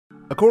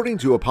According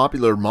to a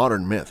popular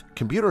modern myth,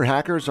 computer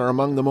hackers are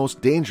among the most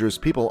dangerous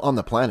people on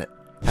the planet.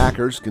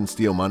 Hackers can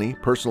steal money,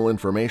 personal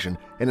information,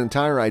 and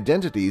entire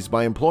identities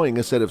by employing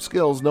a set of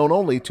skills known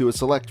only to a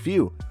select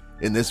few.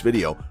 In this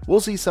video, we'll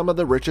see some of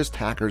the richest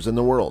hackers in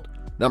the world.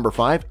 Number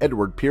 5.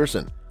 Edward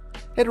Pearson.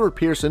 Edward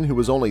Pearson, who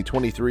was only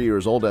 23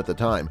 years old at the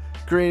time,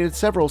 created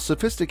several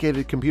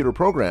sophisticated computer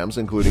programs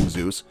including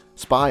Zeus,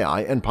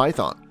 SpyEye, and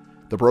Python.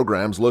 The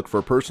programs look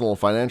for personal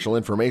financial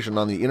information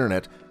on the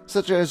internet,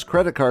 such as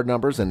credit card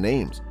numbers and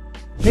names.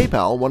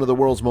 PayPal, one of the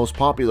world's most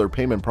popular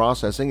payment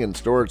processing and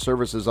storage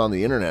services on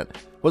the internet,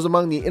 was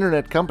among the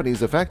internet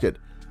companies affected.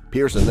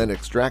 Pearson then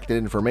extracted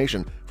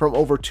information from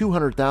over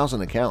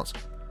 200,000 accounts.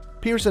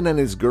 Pearson and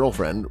his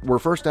girlfriend were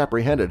first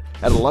apprehended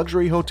at a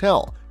luxury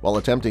hotel while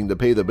attempting to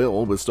pay the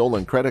bill with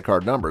stolen credit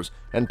card numbers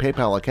and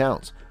PayPal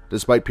accounts,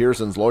 despite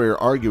Pearson's lawyer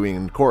arguing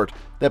in court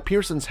that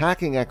Pearson's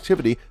hacking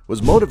activity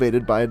was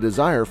motivated by a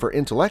desire for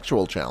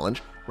intellectual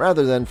challenge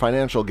rather than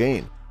financial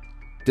gain.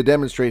 To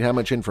demonstrate how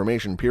much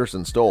information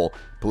Pearson stole,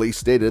 police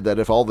stated that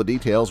if all the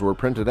details were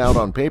printed out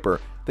on paper,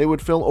 they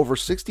would fill over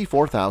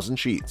 64,000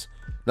 sheets.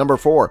 Number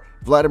 4.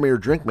 Vladimir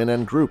Drinkman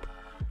and Group.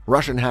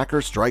 Russian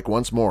hackers strike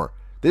once more.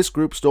 This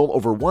group stole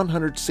over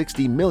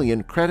 160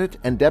 million credit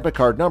and debit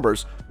card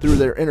numbers through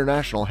their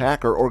international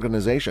hacker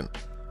organization.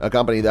 A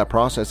company that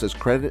processes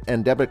credit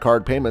and debit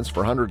card payments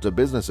for hundreds of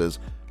businesses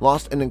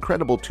lost an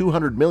incredible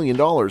 $200 million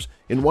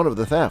in one of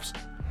the thefts.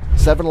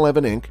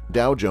 7-Eleven Inc.,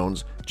 Dow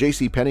Jones,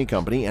 JCPenney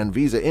Company, and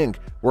Visa Inc.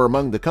 were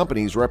among the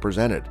companies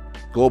represented.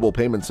 Global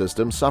Payment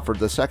Systems suffered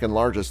the second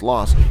largest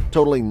loss,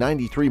 totaling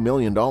 $93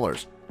 million.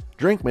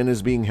 Drinkman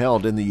is being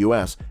held in the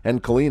US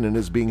and Kalinin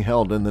is being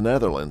held in the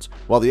Netherlands,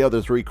 while the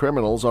other three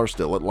criminals are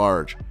still at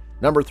large.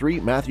 Number 3.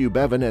 Matthew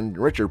Bevan and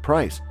Richard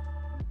Price.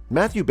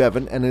 Matthew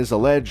Bevan and his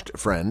alleged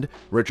friend,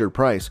 Richard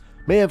Price,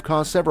 may have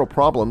caused several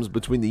problems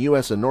between the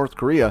US and North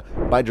Korea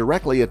by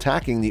directly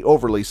attacking the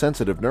overly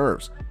sensitive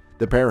nerves.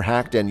 The pair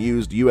hacked and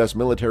used US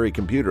military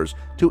computers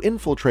to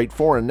infiltrate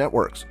foreign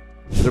networks.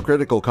 The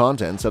critical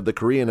contents of the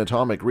Korean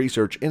Atomic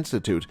Research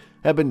Institute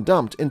have been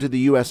dumped into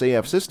the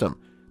USAF system.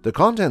 The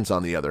contents,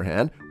 on the other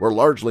hand, were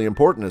largely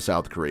important to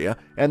South Korea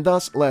and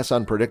thus less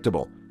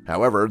unpredictable.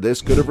 However,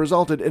 this could have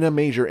resulted in a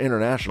major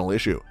international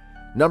issue.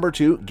 Number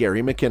 2.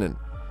 Gary McKinnon.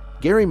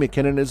 Gary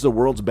McKinnon is the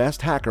world's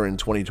best hacker in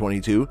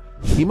 2022.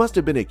 He must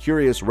have been a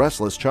curious,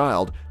 restless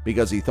child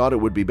because he thought it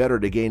would be better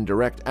to gain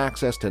direct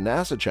access to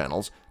NASA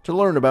channels to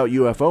learn about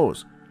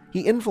UFOs.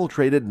 He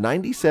infiltrated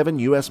 97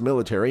 US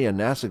military and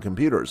NASA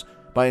computers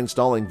by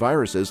installing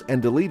viruses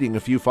and deleting a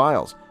few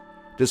files.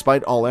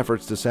 Despite all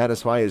efforts to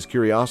satisfy his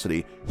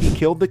curiosity, he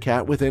killed the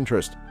cat with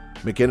interest.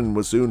 McKinnon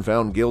was soon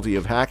found guilty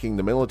of hacking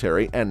the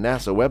military and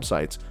NASA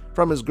websites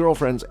from his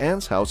girlfriend's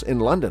aunt's house in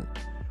London.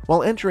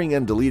 While entering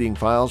and deleting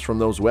files from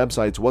those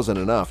websites wasn't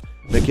enough,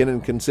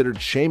 McKinnon considered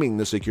shaming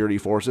the security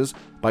forces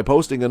by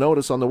posting a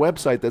notice on the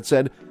website that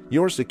said,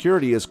 "Your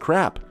security is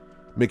crap."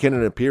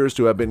 McKinnon appears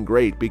to have been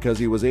great because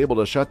he was able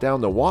to shut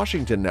down the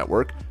Washington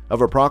network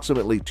of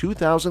approximately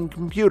 2,000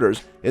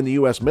 computers in the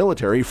US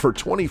military for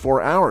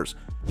 24 hours,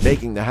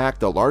 making the hack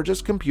the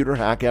largest computer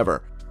hack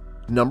ever.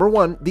 Number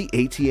 1. The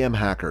ATM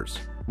hackers.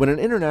 When an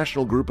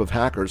international group of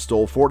hackers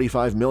stole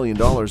 $45 million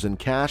in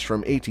cash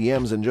from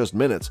ATMs in just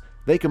minutes,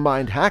 they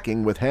combined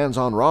hacking with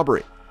hands-on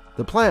robbery.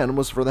 The plan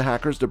was for the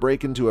hackers to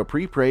break into a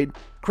prepaid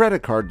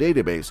credit card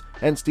database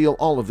and steal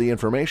all of the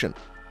information.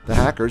 The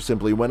hackers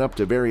simply went up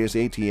to various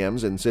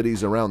ATMs in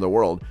cities around the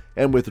world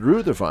and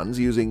withdrew the funds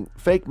using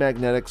fake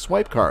magnetic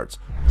swipe cards,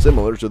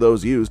 similar to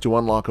those used to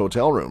unlock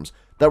hotel rooms,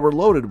 that were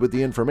loaded with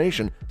the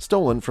information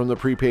stolen from the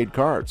prepaid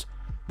cards.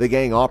 The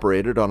gang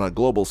operated on a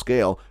global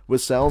scale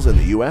with cells in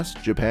the US,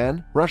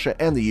 Japan, Russia,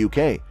 and the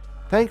UK.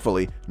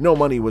 Thankfully, no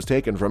money was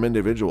taken from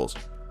individuals.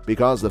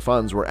 Because the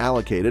funds were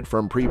allocated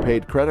from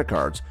prepaid credit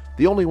cards,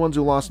 the only ones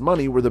who lost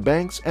money were the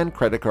banks and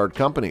credit card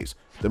companies,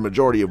 the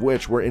majority of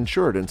which were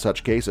insured in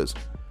such cases.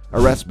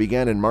 Arrests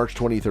began in March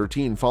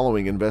 2013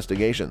 following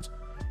investigations.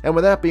 And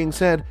with that being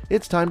said,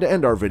 it's time to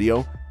end our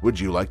video. Would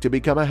you like to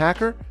become a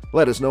hacker?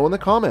 Let us know in the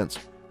comments.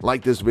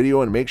 Like this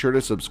video and make sure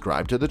to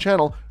subscribe to the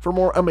channel for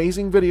more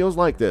amazing videos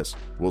like this.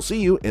 We'll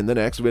see you in the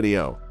next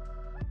video.